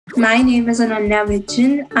My name is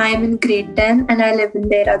Ananya. I am in grade 10 and I live in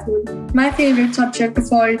Dehradun. My favorite subject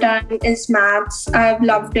of all time is maths. I've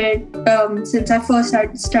loved it since I first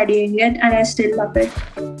started studying it and I still love it.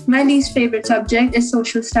 My least favorite subject is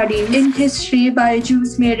social studies. In history,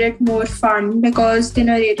 BYJU'S made it more fun because they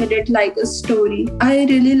narrated it like a story. I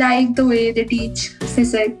really like the way they teach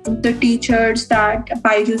physics. The teachers that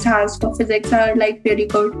BYJU'S has for physics are really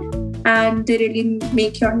good, and they really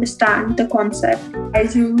make you understand the concept.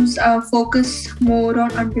 BYJU'S focus more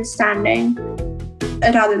on understanding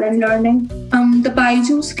rather than learning. The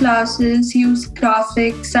BYJU'S classes use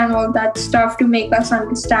graphics and all that stuff to make us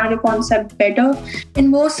understand a concept better. In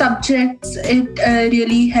most subjects, it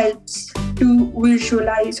really helps to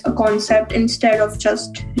visualize a concept instead of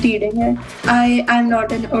just reading it. I am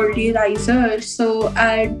not an early riser, so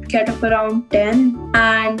I'd get up around 10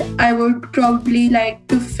 and I would probably like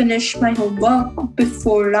to finish my homework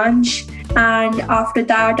before lunch. And after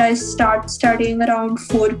that, I start studying around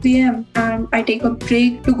 4 p.m. and I take a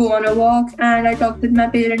break to go on a walk and I talk with my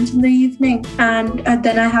parents in the evening. And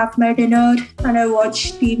then I have my dinner and I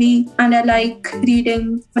watch TV and I like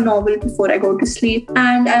reading a novel before I go to sleep.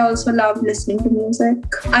 And I also love listening to music.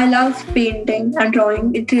 I love painting and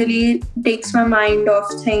drawing. It really takes my mind off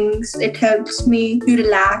things. It helps me to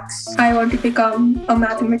relax. I want to become a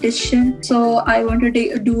mathematician, so I want to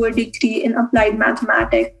do a degree in applied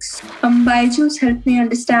mathematics. BYJU'S helped me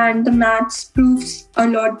understand the maths proofs a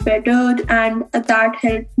lot better, and that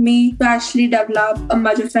helped me to actually develop a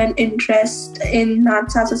much of an interest in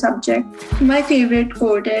maths as a subject. My favorite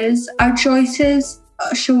quote is, "Our choices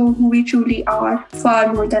show who we truly are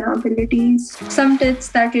far more than our abilities." Some tips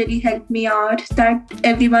that really helped me are that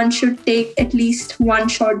everyone should take at least one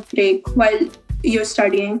short break while you're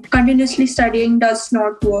studying. Continuously studying does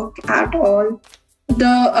not work at all.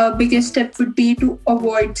 The biggest tip would be to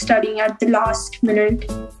avoid studying at the last minute.